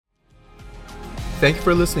Thank you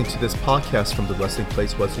for listening to this podcast from the Resting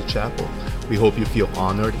Place Wesley Chapel. We hope you feel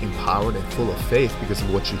honored, empowered, and full of faith because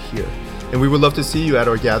of what you hear. And we would love to see you at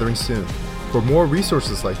our gathering soon. For more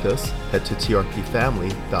resources like this, head to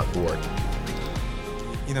trpfamily.org.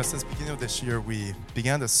 You know, since the beginning of this year, we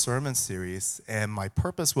began this sermon series, and my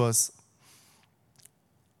purpose was,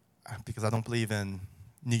 because I don't believe in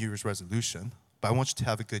New Year's resolution, but I want you to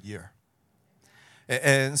have a good year.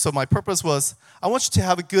 And so my purpose was, I want you to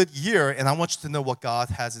have a good year, and I want you to know what God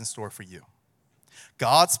has in store for you.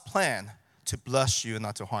 God's plan to bless you and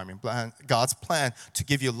not to harm you. God's plan to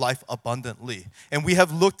give you life abundantly. And we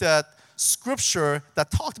have looked at scripture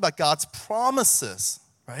that talked about God's promises,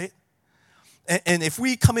 right? And if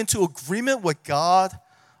we come into agreement with God,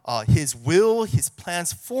 His will, His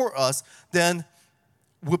plans for us, then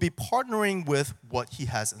we'll be partnering with what He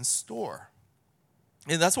has in store.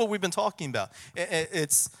 And that's what we've been talking about.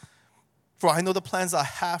 For I know the plans I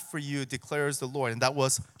have for you, declares the Lord. And that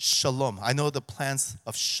was shalom. I know the plans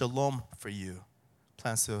of shalom for you.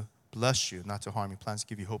 Plans to bless you, not to harm you. Plans to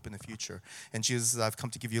give you hope in the future. And Jesus says, I've come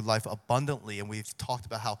to give you life abundantly. And we've talked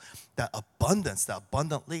about how that abundance, that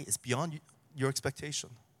abundantly, is beyond your expectation.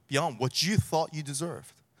 Beyond what you thought you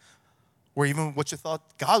deserved. Or even what you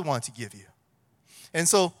thought God wanted to give you. And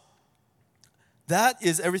so, that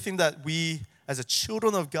is everything that we, as a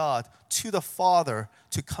children of God, to the Father,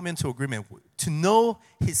 to come into agreement, to know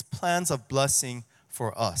His plans of blessing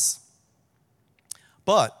for us.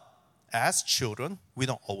 But as children, we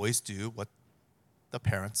don't always do what the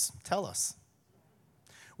parents tell us.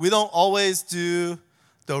 We don't always do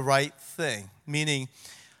the right thing, meaning,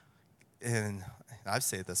 and I've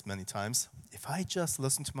said this many times, if I just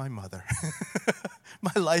listened to my mother,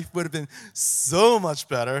 my life would have been so much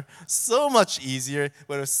better, so much easier,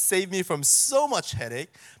 would have saved me from so much headache.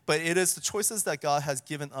 But it is the choices that God has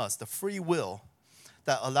given us, the free will,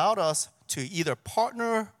 that allowed us to either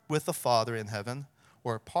partner with the Father in heaven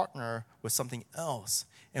or partner with something else,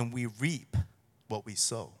 and we reap what we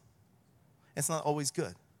sow. It's not always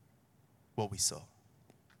good, what we sow.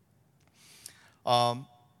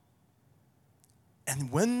 And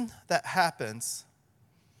when that happens,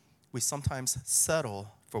 we sometimes settle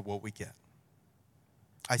for what we get.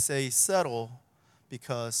 I say settle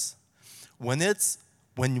because when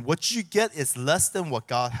what you get is less than what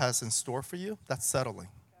God has in store for you, that's settling,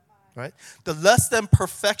 right? The less than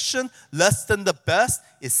perfection, less than the best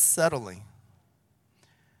is settling.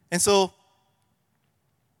 And so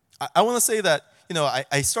I want to say that, you know,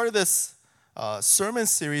 I started this sermon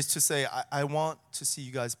series to say, I want to see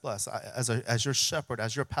you guys blessed. As your shepherd,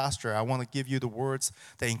 as your pastor, I want to give you the words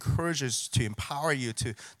that encourages, to empower you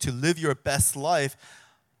to live your best life.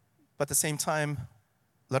 But at the same time,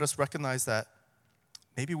 let us recognize that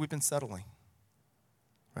maybe we've been settling,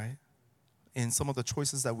 right? In some of the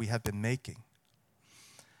choices that we have been making.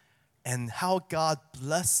 And how God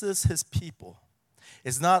blesses His people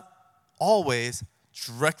is not always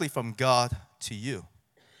directly from God to you.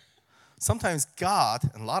 Sometimes God,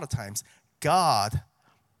 and a lot of times, God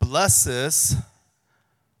blesses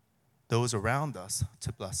those around us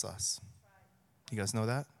to bless us. You guys know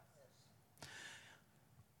that?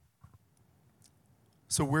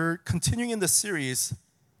 So we're continuing in this series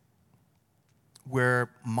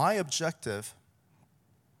where my objective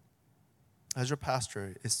as your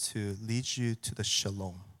pastor is to lead you to the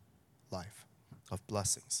shalom life of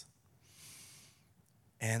blessings.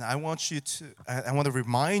 And I want to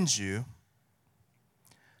remind you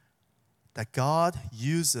that God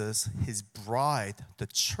uses His bride, the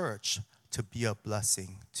church, to be a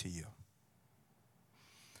blessing to you.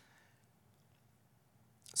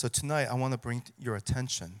 So tonight, I want to bring your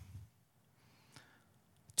attention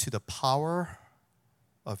to the power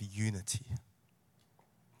of unity.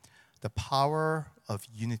 The power of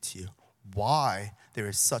unity. Why there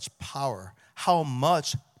is such power. How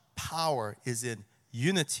much power is in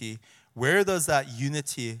unity? Where does that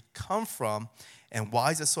unity come from? And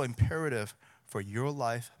why is it so imperative for your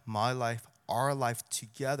life, my life, our life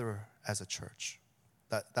together as a church?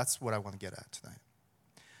 That's what I want to get at tonight.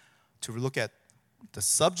 To look at the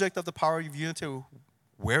subject of the power of unity,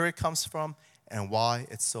 where it comes from, and why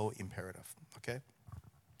it's so imperative. Okay?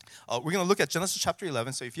 We're going to look at Genesis chapter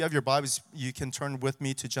 11. So if you have your Bibles, you can turn with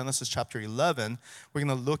me to Genesis chapter 11. We're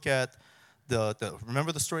going to look at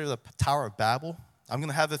remember the story of the Tower of Babel? I'm going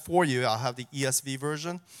to have it for you. I'll have the ESV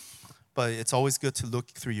version. But it's always good to look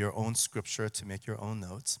through your own scripture to make your own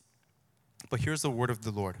notes. But here's the word of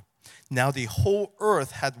the Lord. Now the whole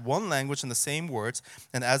earth had one language and the same words.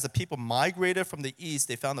 And as the people migrated from the east,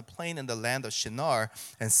 they found a plain in the land of Shinar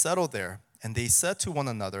and settled there. And they said to one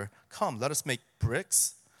another, "Come, let us make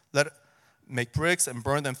bricks. make bricks and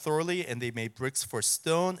burn them thoroughly, and they made bricks for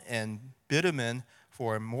stone and bitumen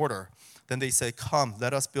for a mortar. Then they said, "Come,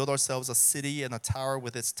 let us build ourselves a city and a tower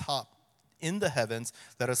with its top in the heavens.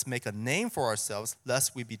 Let us make a name for ourselves,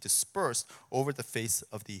 lest we be dispersed over the face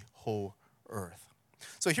of the whole earth."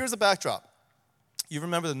 So here's the backdrop. You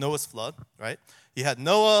remember the Noah's flood, right? You had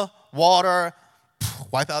Noah, water,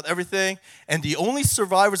 wipe out everything, and the only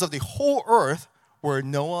survivors of the whole earth were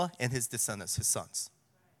Noah and his descendants, his sons.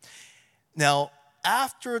 Now,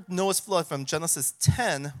 after Noah's flood from Genesis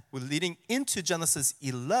 10, leading into Genesis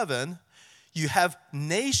 11, you have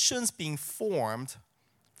nations being formed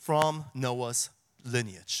from Noah's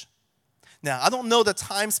lineage. Now, I don't know the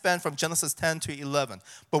time span from Genesis 10 to 11,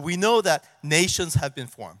 but we know that nations have been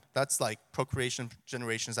formed. That's like procreation,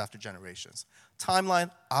 generations after generations. Timeline,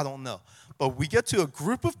 I don't know. But we get to a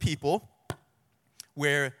group of people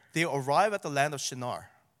where they arrive at the land of Shinar.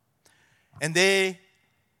 And they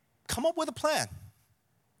come up with a plan.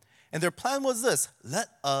 And their plan was this: let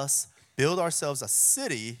us build ourselves a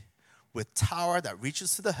city with tower that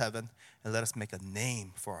reaches to the heaven, and let us make a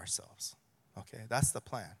name for ourselves. Okay, that's the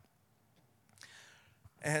plan.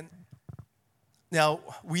 And now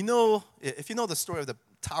we know, if you know the story of the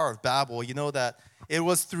Tower of Babel, you know that it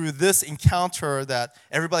was through this encounter that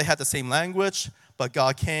everybody had the same language, but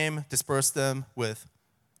God came, dispersed them with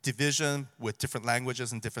division, with different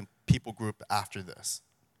languages and different people group after this.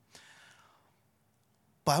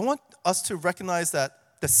 But I want us to recognize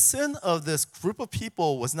that the sin of this group of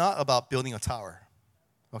people was not about building a tower.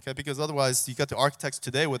 Okay, because otherwise you got the architects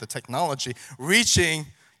today with the technology reaching,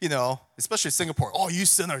 especially Singapore. "Oh, you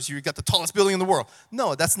sinners, you got the tallest building in the world."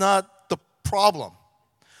 No, that's not the problem.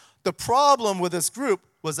 The problem with this group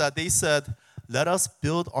was that they said, "Let us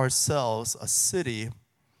build ourselves a city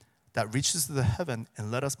that reaches to the heaven,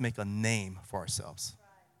 and let us make a name for ourselves."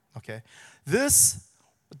 Okay?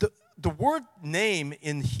 The word name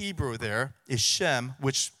in Hebrew there is Shem,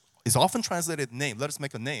 which is often translated name. Let us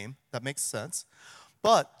make a name. That makes sense.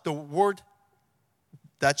 But the word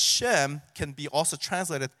that Shem can be also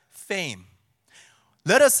translated fame.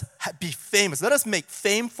 Let us be famous. Let us make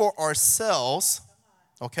fame for ourselves,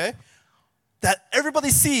 okay? That everybody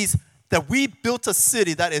sees that we built a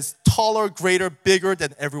city that is taller, greater, bigger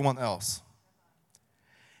than everyone else.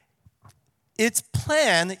 Its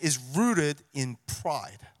plan is rooted in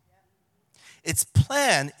pride. Its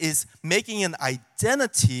plan is making an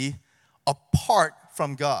identity apart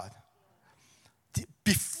from God.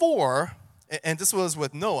 Before, and this was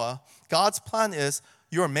with Noah, God's plan is,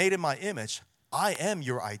 "You are made in my image. I am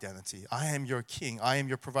your identity. I am your king. I am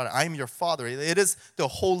your provider. I am your father." It is the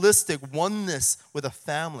holistic oneness with a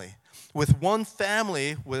family. With one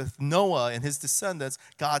family, with Noah and his descendants,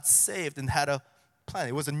 God saved and had a plan.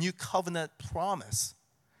 It was a new covenant promise.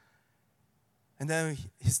 And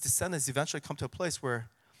then his descendants eventually come to a place where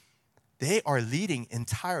they are leading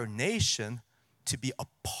entire nation to be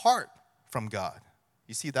apart from God.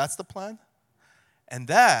 You see, that's the plan. And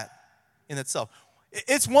that in itself,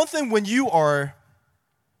 it's one thing when you are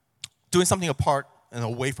doing something apart and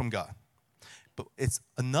away from God. But it's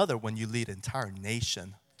another when you lead an entire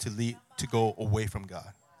nation to go away from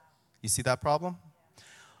God. You see that problem?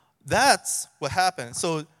 That's what happened.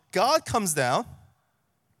 So God comes down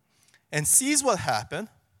and sees what happened.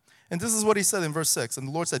 And this is what he said in verse 6. And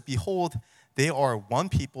the Lord said, "Behold, they are one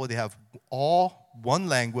people. They have all one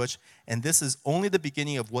language. And this is only the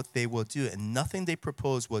beginning of what they will do. And nothing they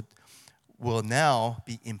propose will now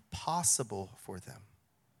be impossible for them."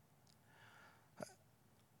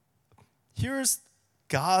 Here's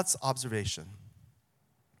God's observation.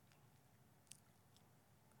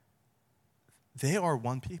 They are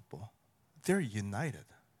one people. They're united.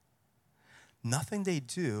 Nothing they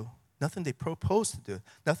do, nothing they propose to do,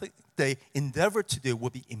 nothing they endeavor to do will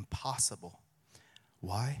be impossible.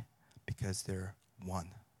 Why? Because they're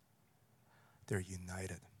one. They're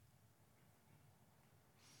united.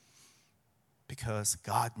 Because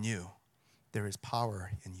God knew there is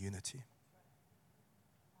power in unity.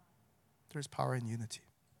 There is power in unity.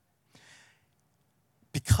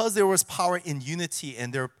 Because there was power in unity,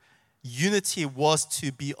 and their unity was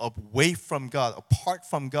to be away from God, apart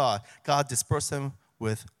from God, God dispersed them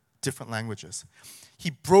with different languages. He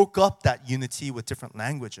broke up that unity with different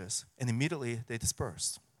languages, and immediately they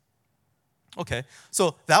dispersed. Okay,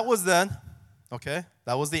 so that was then, okay?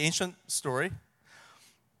 That was the ancient story.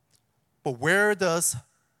 But where does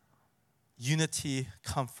unity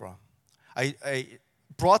come from? I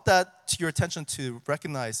brought that to your attention to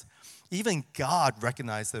recognize, even God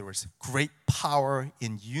recognized there was great power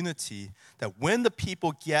in unity, that when the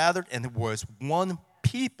people gathered and there was one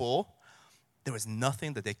people, there was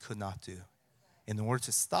nothing that they could not do. In order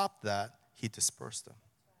to stop that, he dispersed them.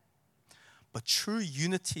 But true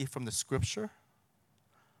unity from the scripture,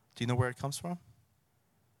 do you know where it comes from?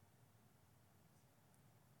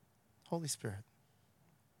 Holy Spirit.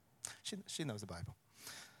 She knows the Bible.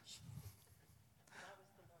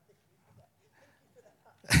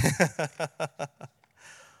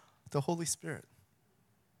 The Holy Spirit.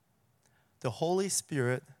 The Holy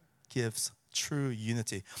Spirit gives true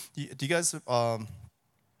unity. Do you guys, 1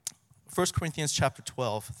 Corinthians chapter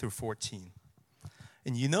 12 through 14.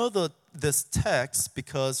 And you know this text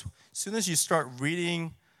because as soon as you start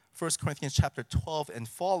reading 1 Corinthians chapter 12 and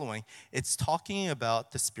following, it's talking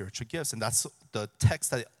about the spiritual gifts. And that's the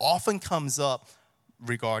text that often comes up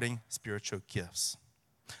regarding spiritual gifts.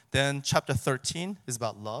 Then chapter 13 is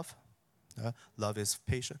about love. Love is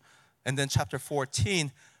patient. And then chapter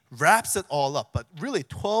 14 wraps it all up. But really,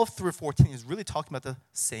 12 through 14 is really talking about the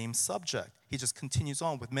same subject. He just continues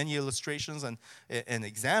on with many illustrations and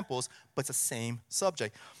examples, but it's the same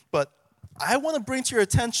subject. But I want to bring to your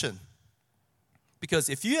attention, because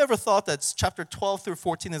if you ever thought that chapter 12 through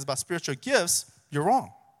 14 is about spiritual gifts, you're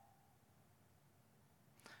wrong.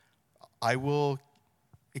 I will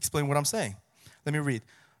explain what I'm saying. Let me read.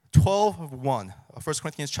 12:1, 1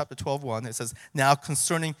 Corinthians chapter 12:1, it says, "Now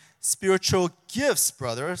concerning spiritual gifts,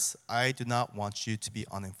 brothers, I do not want you to be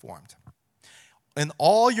uninformed." In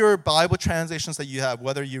all your Bible translations that you have,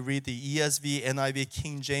 whether you read the ESV, NIV,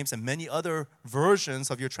 King James, and many other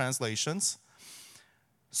versions of your translations,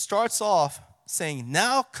 starts off saying,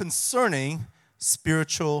 "Now concerning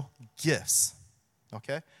spiritual gifts."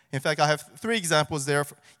 Okay? In fact, I have 3 examples there.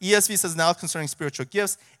 ESV says, "Now concerning spiritual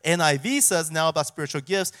gifts." NIV says, "Now about spiritual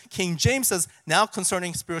gifts." King James says, "Now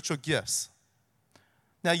concerning spiritual gifts."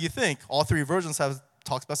 Now you think all 3 versions have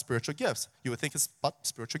talked about spiritual gifts. You would think it's about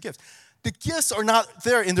spiritual gifts. The gifts are not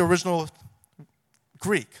there in the original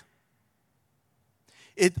Greek.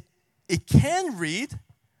 It can read,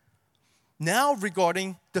 "Now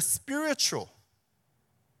regarding the spiritual."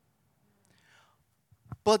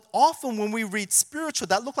 But often when we read spiritual,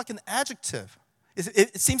 that looks like an adjective.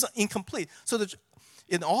 It seems incomplete. So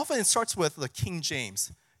often it starts with the King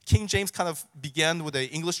James. King James kind of began with the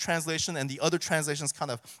English translation, and the other translations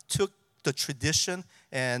kind of took the tradition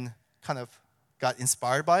and kind of got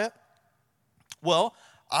inspired by it. Well,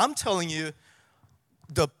 I'm telling you,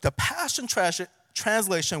 the Passion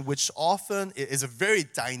Translation, which often is a very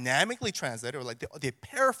dynamically translated, or like they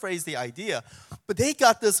paraphrase the idea, but they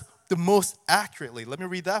got this the most accurately. Let me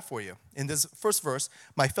read that for you. In this first verse,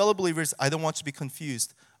 "My fellow believers, I don't want you to be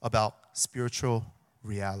confused about spiritual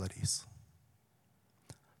realities."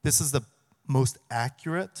 This is the most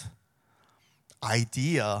accurate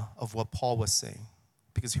idea of what Paul was saying,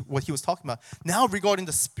 because what he was talking about now regarding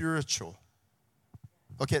the spiritual.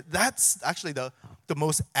 Okay, that's actually the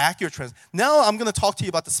most accurate translation. Now I'm going to talk to you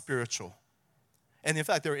about the spiritual. And in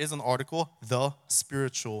fact, there is an article, "The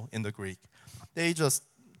Spiritual" in the Greek.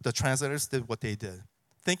 The translators did what they did,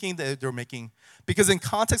 thinking that they're making, because in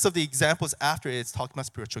context of the examples after it, it's talking about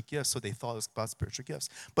spiritual gifts, so they thought it was about spiritual gifts.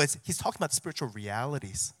 But he's talking about spiritual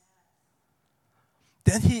realities.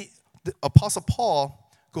 Then the Apostle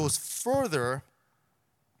Paul goes further,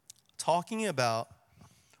 talking about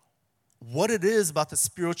what it is about the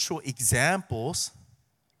spiritual examples.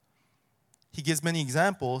 He gives many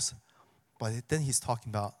examples, but then he's talking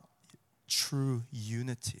about true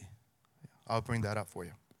unity. I'll bring that up for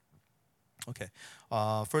you. Okay,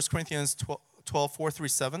 1 Corinthians 12, 4 through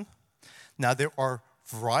 7. "Now there are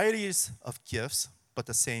varieties of gifts, but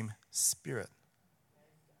the same Spirit.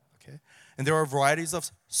 Okay, and there are varieties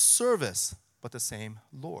of service, but the same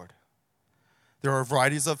Lord. There are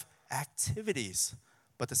varieties of activities,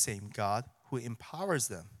 but the same God who empowers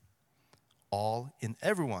them. All in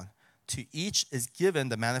everyone. To each is given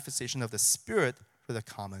the manifestation of the Spirit for the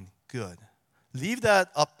common good." Leave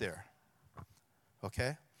that up there.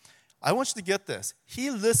 Okay? I want you to get this. He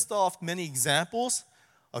lists off many examples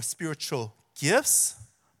of spiritual gifts,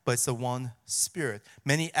 but it's the one Spirit.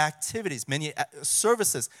 Many activities, many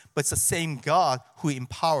services, but it's the same God who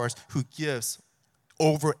empowers, who gives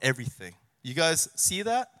over everything. You guys see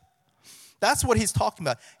that? That's what he's talking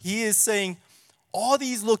about. He is saying, all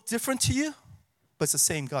these look different to you, but it's the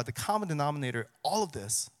same God. The common denominator, all of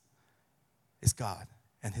this, is God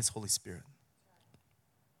and His Holy Spirit.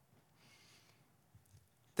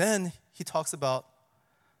 Then he talks about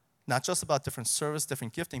not just about different service,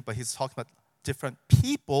 different gifting, but he's talking about different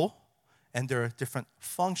people and their different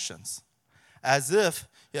functions. As if,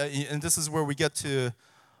 and this is where we get to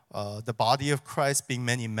the body of Christ being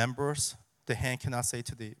many members. The hand cannot say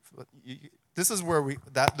to the... This is where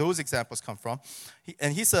those examples come from.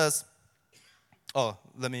 He says,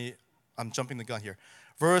 I'm jumping the gun here.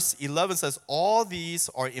 Verse 11 says, all these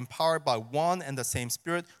are empowered by one and the same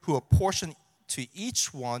Spirit who apportion to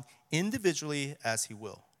each one individually as he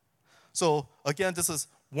will. So again, this is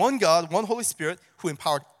one God, one Holy Spirit who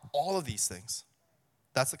empowered all of these things.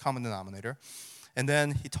 That's the common denominator. And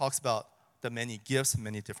then he talks about the many gifts,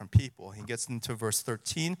 many different people. He gets into verse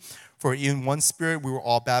 13. For in one Spirit we were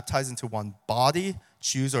all baptized into one body.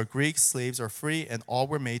 Jews or Greeks, slaves or free, and all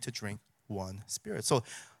were made to drink one Spirit. So,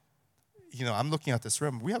 I'm looking at this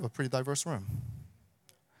room. We have a pretty diverse room.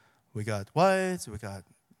 We got whites, we got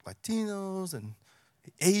Latinos, and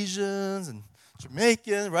Asians, and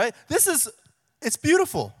Jamaican, right? It's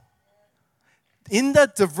beautiful. In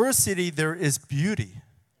that diversity, there is beauty.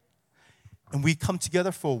 And we come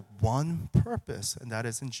together for one purpose, and that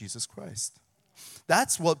is in Jesus Christ.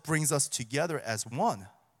 That's what brings us together as one.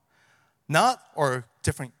 Not our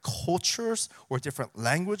different cultures or different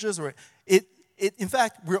languages. In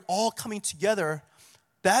fact, we're all coming together.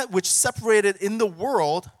 That which separated in the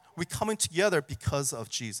world, we're coming together because of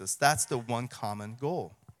Jesus. That's the one common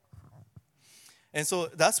goal. And so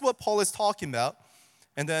that's what Paul is talking about.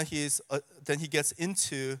 And then he gets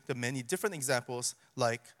into the many different examples,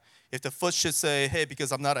 like if the foot should say, hey,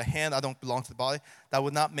 because I'm not a hand, I don't belong to the body, that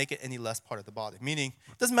would not make it any less part of the body. Meaning,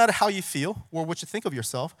 it doesn't matter how you feel or what you think of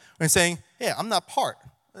yourself. When saying, hey, I'm not part.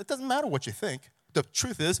 It doesn't matter what you think. The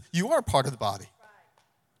truth is, you are part of the body.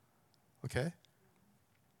 Okay?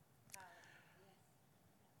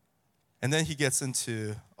 And then he gets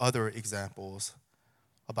into other examples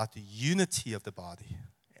about the unity of the body.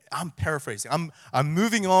 I'm paraphrasing. I'm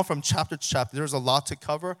moving on from chapter to chapter. There's a lot to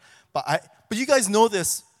cover. But you guys know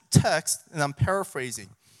this text, and I'm paraphrasing.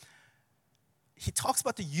 He talks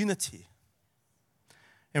about the unity.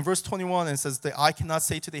 In verse 21, it says, the eye cannot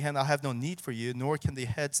say to the hand, I have no need for you, nor can the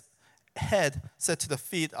head say to the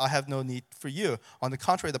feet, I have no need for you. On the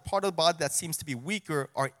contrary, the part of the body that seems to be weaker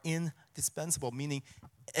are indispensable, meaning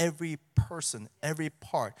every person, every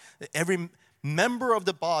part, every member of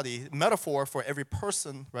the body, metaphor for every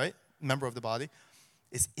person, right, member of the body,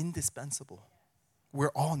 is indispensable. We're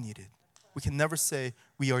all needed. We can never say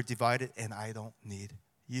we are divided and I don't need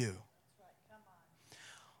you.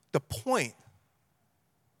 The point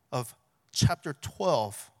of chapter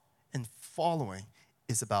 12 and following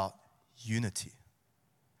is about unity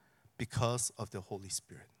because of the Holy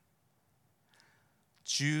Spirit.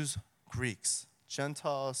 Jews, Greeks,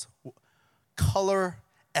 Gentiles, color,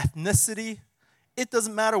 ethnicity, it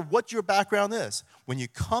doesn't matter what your background is. When you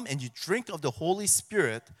come and you drink of the Holy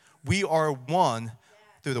Spirit, we are one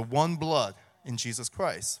through the one blood in Jesus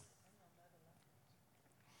Christ.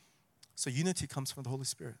 So unity comes from the Holy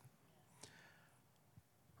Spirit.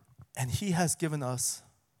 And He has given us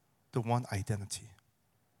the one identity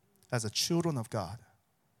as a children of God,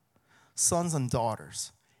 sons and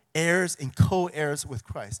daughters, heirs and co-heirs with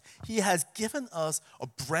Christ. He has given us a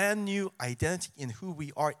brand new identity in who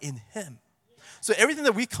we are in Him. So everything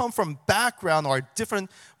that we come from background or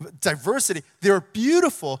different diversity, they're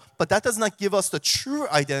beautiful, but that does not give us the true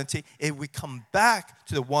identity if we come back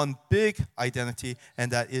to the one big identity,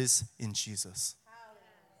 and that is in Jesus.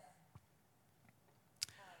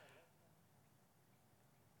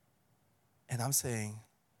 And I'm saying,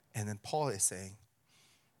 and then Paul is saying,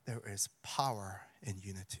 there is power in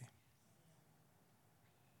unity.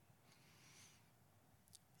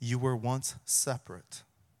 You were once separate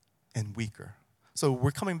and weaker. So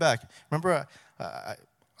we're coming back. Remember,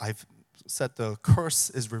 I've said the curse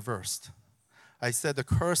is reversed. I said the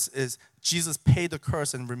curse is, Jesus paid the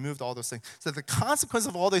curse and removed all those things. So the consequence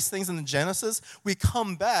of all these things in the Genesis, we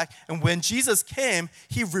come back, and when Jesus came,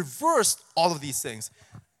 He reversed all of these things.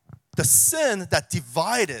 The sin that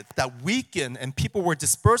divided, that weakened, and people were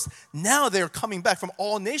dispersed, now they're coming back from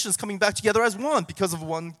all nations, coming back together as one because of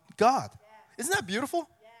one God. Yeah. Isn't that beautiful?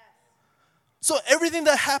 Yeah. So everything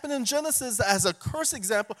that happened in Genesis as a curse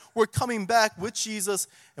example, we're coming back with Jesus,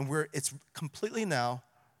 and it's completely now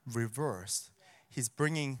reversed. Yeah. He's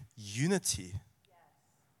bringing unity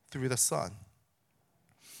through the Son.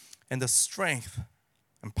 And the strength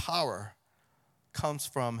and power comes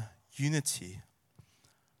from unity.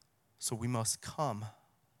 So we must come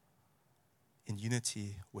in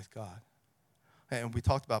unity with God. And we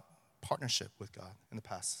talked about partnership with God in the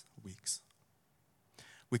past weeks.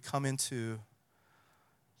 We come into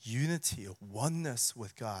unity, oneness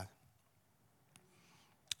with God.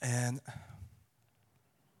 And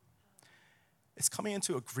it's coming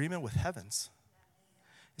into agreement with heavens.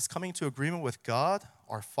 It's coming into agreement with God,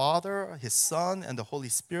 our Father, His Son, and the Holy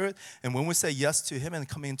Spirit. And when we say yes to Him and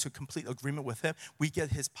coming into complete agreement with Him, we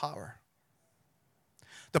get His power.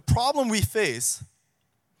 The problem we face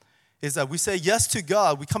is that we say yes to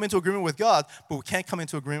God, we come into agreement with God, but we can't come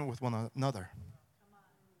into agreement with one another.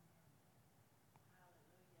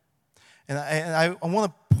 And I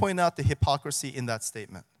want to point out the hypocrisy in that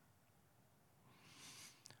statement.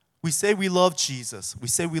 We say we love Jesus, we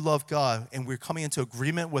say we love God, and we're coming into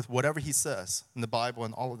agreement with whatever he says in the Bible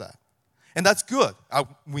and all of that. And that's good.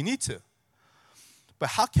 We need to. But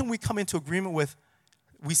how can we come into agreement with,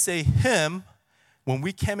 we say him, when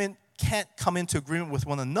we can't come into agreement with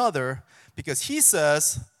one another because he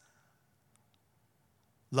says,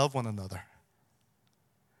 love one another.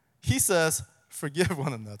 He says, forgive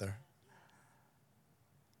one another.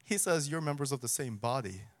 He says, you're members of the same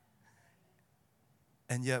body.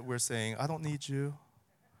 And yet we're saying, I don't need you.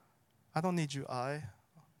 I don't need you, I'll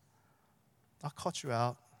cut you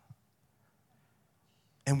out.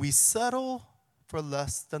 And we settle for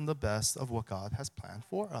less than the best of what God has planned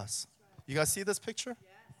for us. You guys see this picture?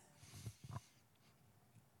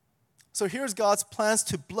 So here's God's plans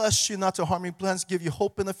to bless you, not to harm you, plans to give you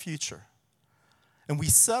hope in the future. And we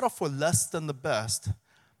settle for less than the best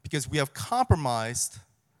because we have compromised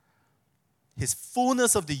his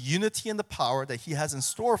fullness of the unity and the power that he has in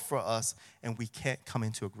store for us, and we can't come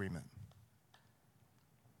into agreement.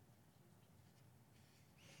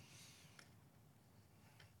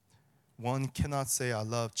 One cannot say, I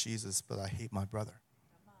love Jesus, but I hate my brother.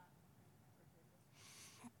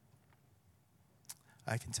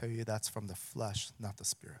 I can tell you that's from the flesh, not the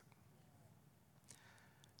Spirit.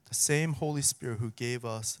 The same Holy Spirit who gave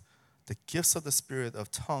us the gifts of the Spirit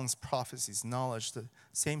of tongues, prophecies, knowledge, the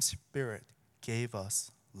same Spirit gave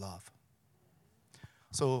us love.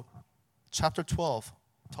 So chapter 12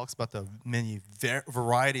 talks about the many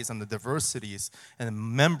varieties and the diversities and the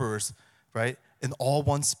members, right, in all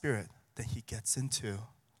one Spirit. Then he gets into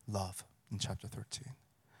love in chapter 13.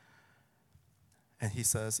 And he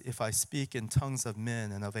says, if I speak in tongues of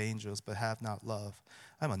men and of angels but have not love,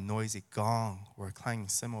 I'm a noisy gong or a clanging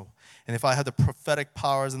cymbal. And if I have the prophetic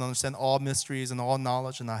powers and understand all mysteries and all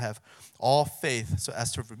knowledge, and I have all faith so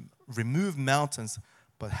as to remove mountains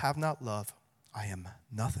but have not love, I am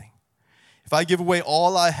nothing. If I give away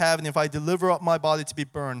all I have, and if I deliver up my body to be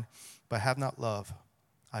burned but have not love,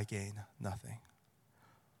 I gain nothing.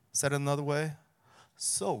 Said another way,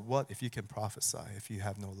 so what if you can prophesy if you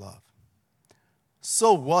have no love?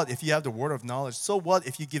 So what if you have the word of knowledge? So what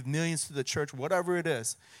if you give millions to the church, whatever it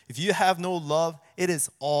is? If you have no love, it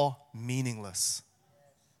is all meaningless.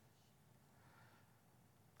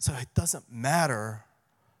 So it doesn't matter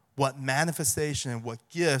what manifestation and what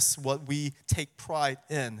gifts, what we take pride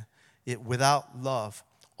in. Without love,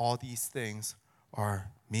 all these things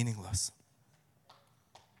are meaningless.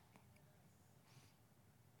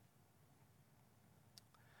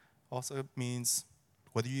 Also, it means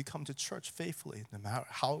whether you come to church faithfully, no matter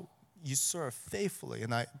how you serve faithfully.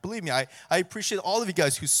 And believe me, I appreciate all of you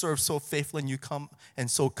guys who serve so faithfully and you come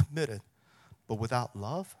and so committed. But without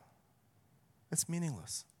love, it's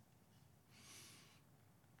meaningless.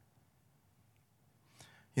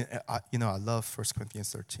 I love 1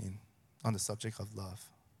 Corinthians 13 on the subject of love.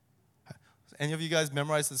 Any of you guys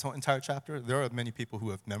memorize this whole entire chapter? There are many people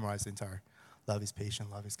who have memorized the entire love is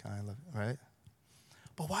patient, love is kind, love, right?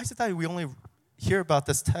 But why is it that we only hear about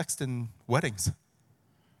this text in weddings?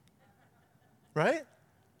 Right?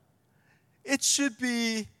 It should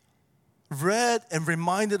be read and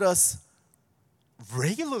reminded us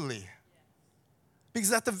regularly.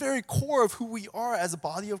 Because at the very core of who we are as a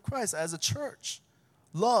body of Christ, as a church,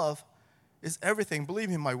 love is everything. Believe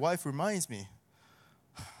me, my wife reminds me,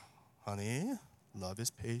 honey, love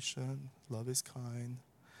is patient, love is kind.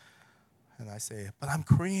 And I say, but I'm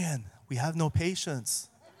Korean. We have no patience.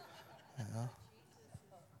 You know?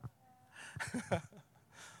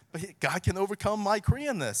 But God can overcome my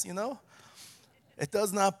Koreanness, you know? It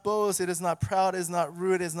does not boast, it is not proud, it is not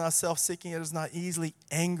rude, it is not self-seeking, it is not easily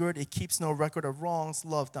angered, it keeps no record of wrongs.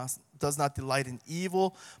 Love does not delight in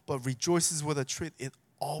evil, but rejoices with the truth. It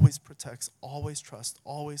always protects, always trusts,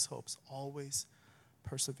 always hopes, always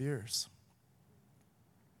perseveres.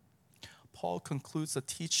 Paul concludes the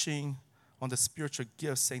teaching on the spiritual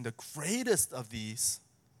gifts saying the greatest of these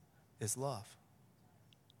is love.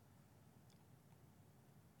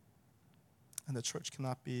 And the church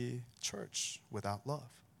cannot be church without love.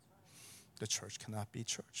 The church cannot be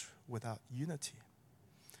church without unity.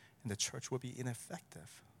 And the church will be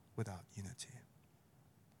ineffective without unity.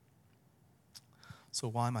 So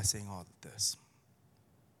why am I saying all of this?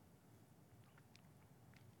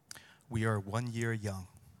 We are 1 year young.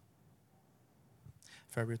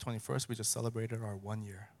 February 21st, we just celebrated our 1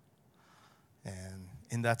 year. And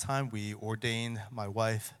in that time, we ordained my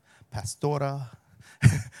wife, Pastora,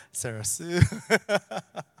 Sarah Sue.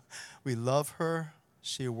 We love her.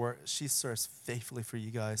 She serves faithfully for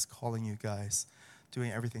you guys, calling you guys,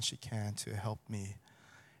 doing everything she can to help me.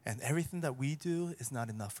 And everything that we do is not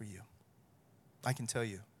enough for you. I can tell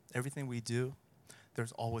you, everything we do,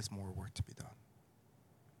 there's always more work to be done.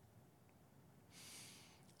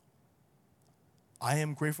 I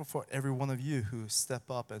am grateful for every one of you who step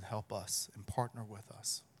up and help us and partner with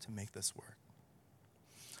us to make this work.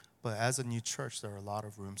 But as a new church, there are a lot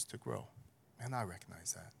of rooms to grow. And I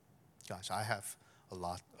recognize that. Gosh, I have a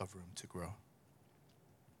lot of room to grow.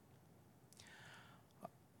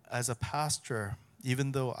 As a pastor,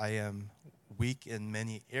 even though I am weak in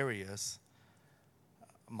many areas,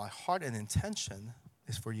 my heart and intention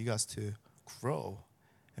is for you guys to grow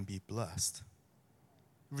and be blessed.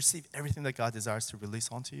 Receive everything that God desires to release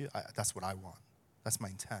onto you. That's what I want. That's my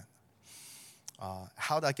intent.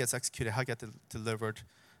 How that gets executed, how it gets delivered,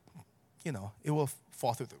 it will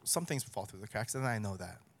fall through. Some things fall through the cracks, and I know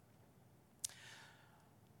that.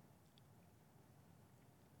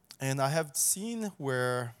 And I have seen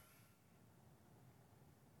where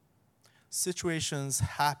situations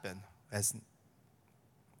happen as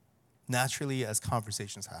naturally as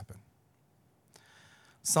conversations happen.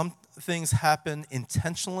 Some things happen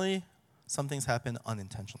intentionally, some things happen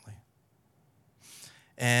unintentionally.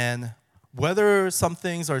 And whether some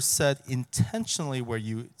things are said intentionally where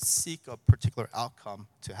you seek a particular outcome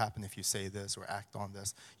to happen, if you say this or act on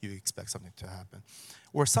this, you expect something to happen.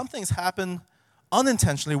 Or some things happen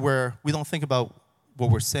unintentionally where we don't think about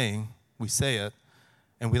what we're saying, we say it,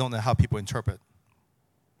 and we don't know how people interpret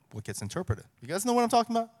what gets interpreted. You guys know what I'm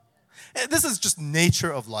talking about? This is just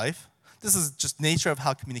nature of life. This is just nature of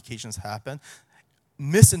how communications happen.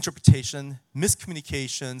 Misinterpretation,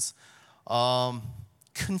 miscommunications,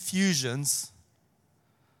 confusions.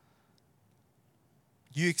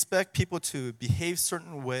 You expect people to behave a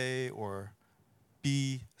certain way or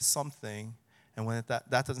be something, and when that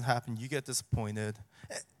doesn't happen, you get disappointed.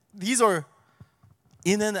 These are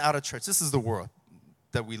in and out of church. This is the world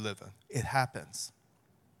that we live in. It happens.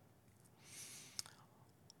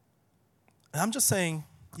 And I'm just saying,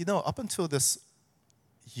 up until this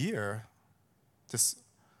year,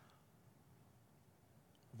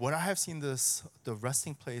 what I have seen the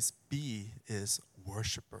resting place be is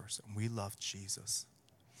worshipers, and we love Jesus.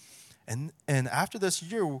 And after this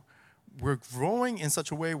year, we're growing in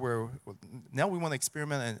such a way where now we want to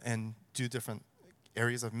experiment and do different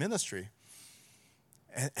areas of ministry.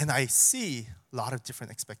 And I see a lot of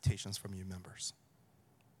different expectations from you members.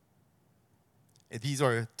 These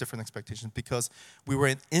are different expectations because we were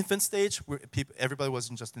in infant stage. Everybody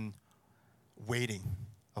wasn't just in waiting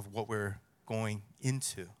of what we're going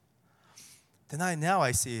into. Then now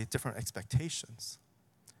I see different expectations.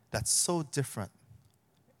 That's so different,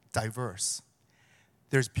 diverse.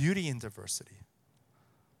 There's beauty in diversity.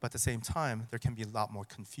 But at the same time, there can be a lot more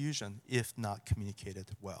confusion if not communicated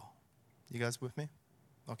well. You guys with me?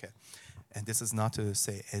 Okay. And this is not to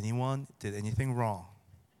say anyone did anything wrong.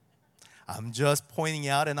 I'm just pointing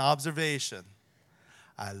out an observation.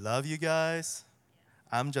 I love you guys.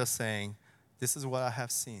 I'm just saying this is what I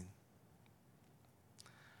have seen.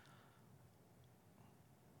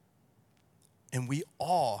 And we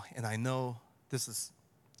all, and I know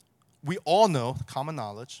we all know, common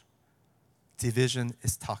knowledge, division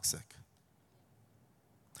is toxic.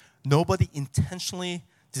 Nobody intentionally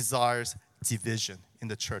desires division in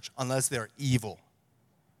the church unless they're evil,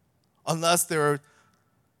 unless they're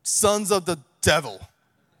sons of the devil.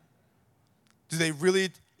 Do they really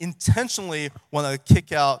intentionally want to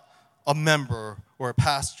kick out a member or a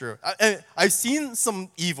pastor? I've seen some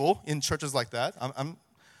evil in churches like that.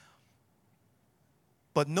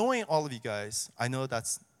 But knowing all of you guys, I know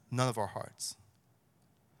that's none of our hearts.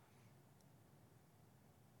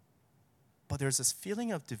 But there's this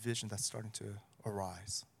feeling of division that's starting to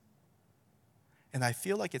arise. And I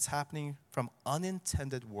feel like it's happening from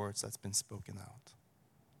unintended words that's been spoken out.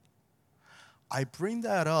 I bring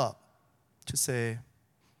that up to say,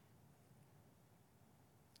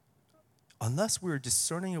 unless we're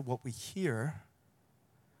discerning of what we hear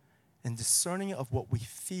and discerning of what we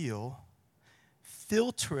feel,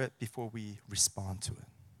 filter it before we respond to it.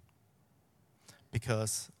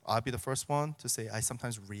 Because I'll be the first one to say I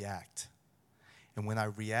sometimes react. And when I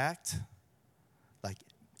react, like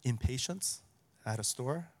impatience at a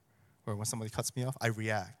store or when somebody cuts me off, I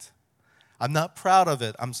react. I'm not proud of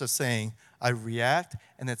it. I'm just saying I react,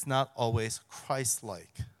 and it's not always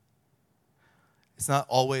Christ-like. It's not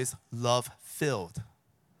always love-filled.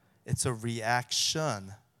 It's a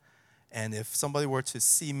reaction. And if somebody were to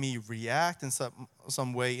see me react in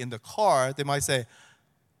some way in the car, they might say,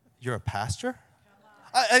 "You're a pastor?"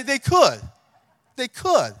 They could.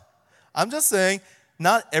 I'm just saying,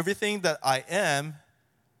 not everything that I am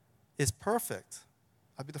is perfect.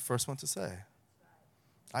 I'll be the first one to say.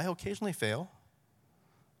 I occasionally fail.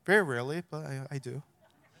 Very rarely, but I do.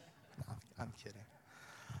 No, I'm kidding.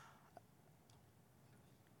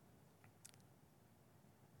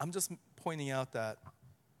 I'm just pointing out that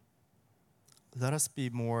let us be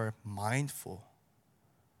more mindful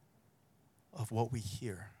of what we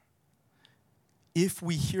hear. If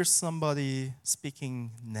we hear somebody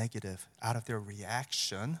speaking negative out of their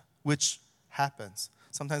reaction, which happens,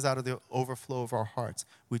 sometimes out of the overflow of our hearts,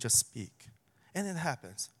 we just speak. And it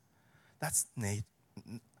happens. That's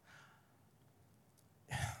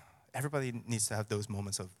everybody needs to have those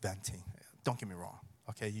moments of venting. Don't get me wrong.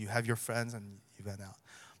 Okay, you have your friends and you vent out.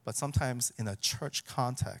 But sometimes in a church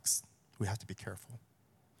context, we have to be careful.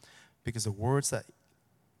 Because the words that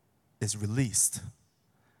is released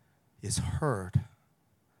is heard.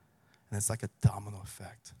 And it's like a domino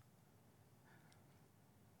effect.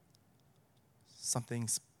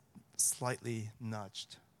 Something's slightly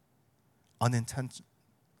nudged,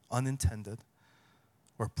 unintended,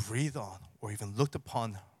 or breathed on, or even looked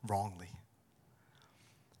upon wrongly.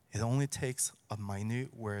 It only takes a minute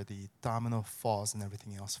where the domino falls and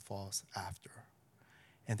everything else falls after.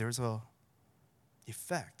 And there's a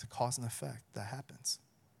effect, cause and effect that happens.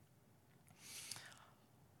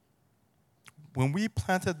 When we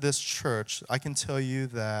planted this church, I can tell you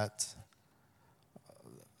that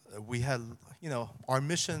we had, our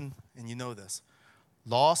mission, and you know this,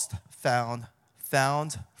 lost, found,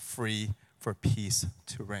 free, for peace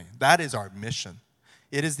to reign. That is our mission.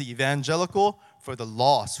 It is the evangelical for the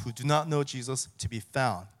lost who do not know Jesus to be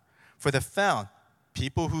found. For the found,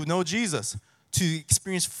 people who know Jesus to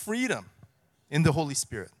experience freedom in the Holy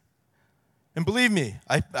Spirit. And believe me,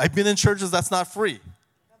 I've been in churches that's not free.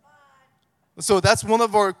 So that's one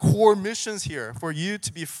of our core missions here, for you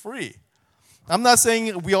to be free. I'm not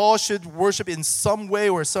saying we all should worship in some way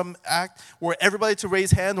or some act, or everybody to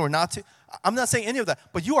raise hand or not to. I'm not saying any of that.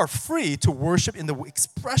 But you are free to worship in the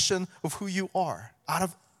expression of who you are, out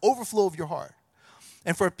of overflow of your heart.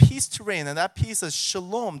 And for peace to reign, and that peace is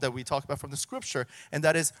shalom that we talk about from the scripture, and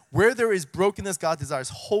that is where there is brokenness, God desires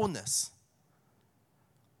wholeness.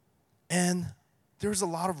 And there's a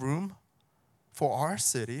lot of room for our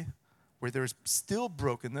city where there's still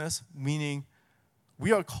brokenness, meaning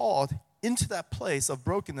we are called into that place of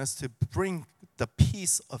brokenness to bring the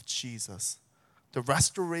peace of Jesus, the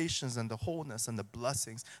restorations and the wholeness and the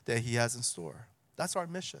blessings that he has in store. That's our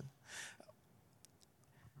mission.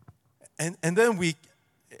 And then we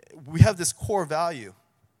have this core value.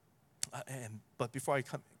 But before I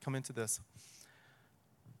come into this,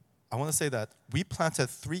 I want to say that we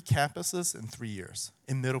planted 3 campuses in 3 years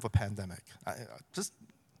in the middle of a pandemic. Just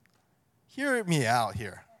hear me out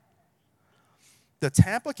here. The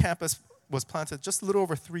Tampa campus was planted just a little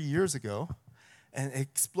over 3 years ago, and it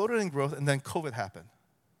exploded in growth, and then COVID happened.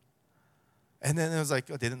 And then it was like,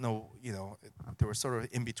 they didn't know, they were sort of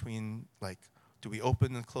in between, like, do we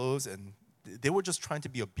open and close? And they were just trying to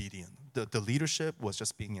be obedient. The leadership was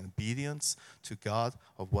just being in obedience to God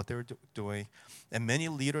of what they were doing. And many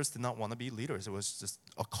leaders did not want to be leaders. It was just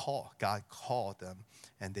a call. God called them,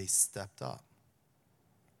 and they stepped up.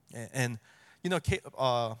 And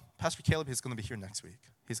Pastor Caleb is going to be here next week.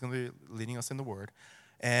 He's going to be leading us in the Word.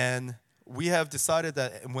 And we have decided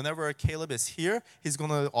that whenever Caleb is here, he's going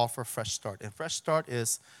to offer Fresh Start. And Fresh Start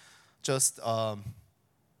is just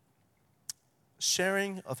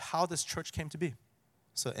sharing of how this church came to be.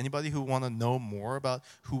 So anybody who want to know more about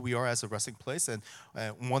who we are as a wrestling place and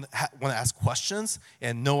want to ask questions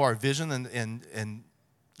and know our vision and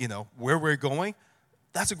where we're going,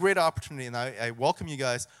 that's a great opportunity. And I welcome you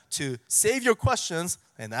guys to save your questions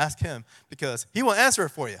and ask him, because he will answer it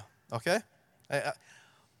for you, okay?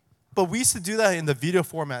 But we used to do that in the video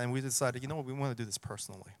format, and we decided, we want to do this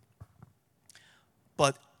personally.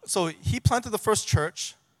 But so he planted the first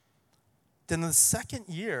church. Then the second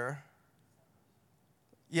year,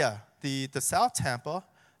 the South Tampa,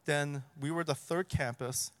 then we were the third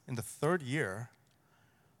campus in the third year.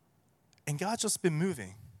 And God's just been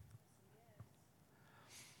moving.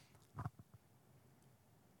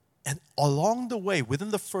 And along the way,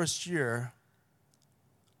 within the first year,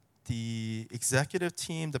 the executive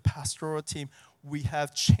team, the pastoral team, we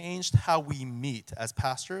have changed how we meet as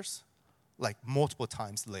pastors, like multiple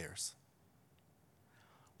times layers.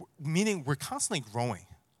 Meaning we're constantly growing.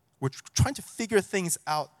 We're trying to figure things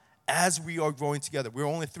out as we are growing together. We're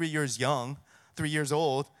only 3 years young, 3 years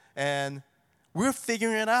old, and we're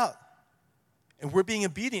figuring it out. And we're being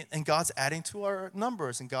obedient, and God's adding to our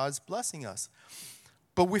numbers, and God's blessing us.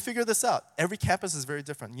 But we figure this out. Every campus is very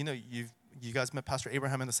different. you guys met Pastor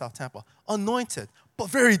Abraham in the South Tampa. Anointed, but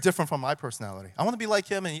very different from my personality. I want to be like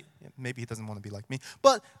him, and maybe he doesn't want to be like me.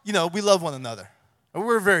 But, we love one another.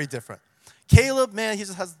 We're very different. Caleb, man, he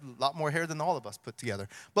just has a lot more hair than all of us put together.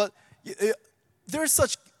 But there's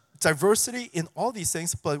such diversity in all these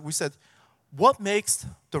things, but we said, what makes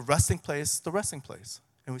the resting place the resting place?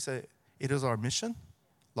 And we say, it is our mission,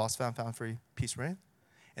 lost, found free, peace, reign,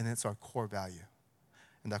 and it's our core value.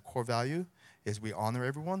 And that core value is we honor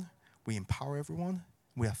everyone, we empower everyone,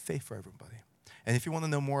 we have faith for everybody. And if you want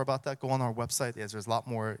to know more about that, go on our website. There's a lot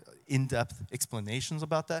more in-depth explanations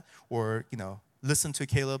about that, or, listen to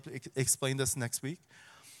Caleb explain this next week.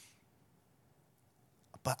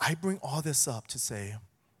 But I bring all this up to say,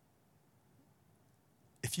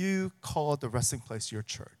 if you call the resting place your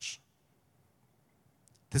church,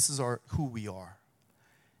 this is who we are.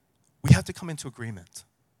 We have to come into agreement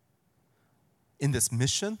in this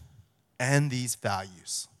mission and these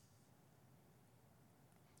values.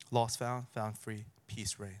 Lost, found free,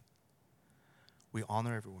 peace, reign. We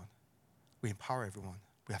honor everyone. We empower everyone.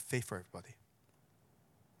 We have faith for everybody.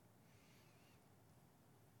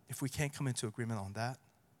 If we can't come into agreement on that,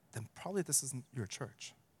 then probably this isn't your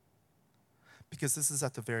church. Because this is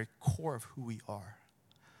at the very core of who we are.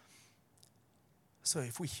 So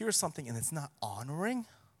if we hear something and it's not honoring,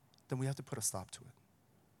 then we have to put a stop to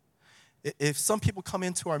it. If some people come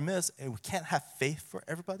into our midst and we can't have faith for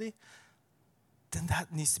everybody, then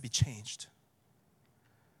that needs to be changed.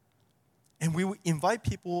 And we invite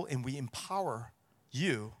people and we empower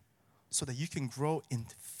you so that you can grow in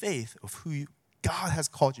faith of who God has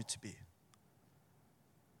called you to be.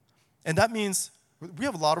 And that means we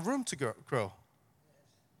have a lot of room to grow.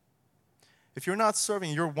 If you're not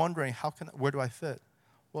serving, you're wondering, where do I fit?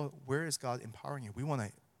 Well, where is God empowering you? We want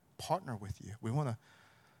to partner with you. We want to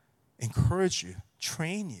encourage you,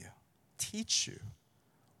 train you, teach you,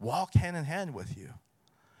 walk hand in hand with you.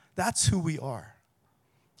 That's who we are.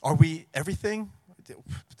 Are we everything?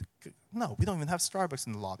 No, we don't even have Starbucks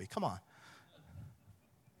in the lobby. Come on.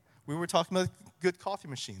 We were talking about good coffee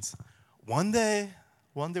machines. One day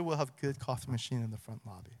we'll have a good coffee machine in the front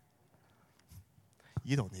lobby.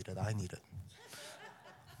 You don't need it. I need it.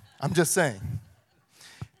 I'm just saying.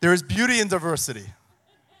 There is beauty in diversity.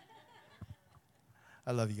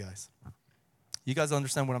 I love you guys. You guys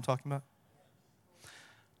understand what I'm talking about?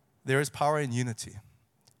 There is power in unity.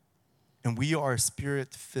 And we are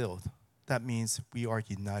spirit-filled. That means we are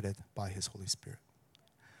united by His Holy Spirit.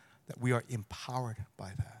 That we are empowered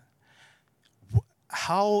by that.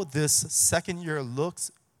 How this second year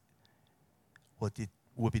looks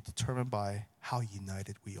will be determined by how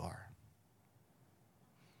united we are.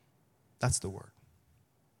 That's the word.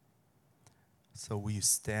 So will you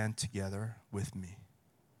stand together with me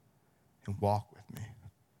and walk with me,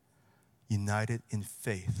 united in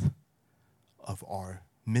faith of our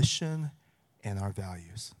mission and our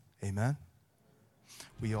values? Amen?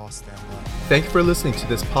 We all stand up. Thank you for listening to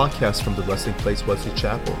this podcast from the Resting Place Wesley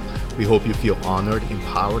Chapel. We hope you feel honored,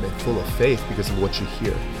 empowered, and full of faith because of what you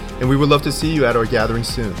hear. And we would love to see you at our gathering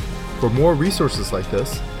soon. For more resources like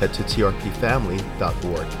this, head to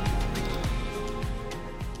trpfamily.org.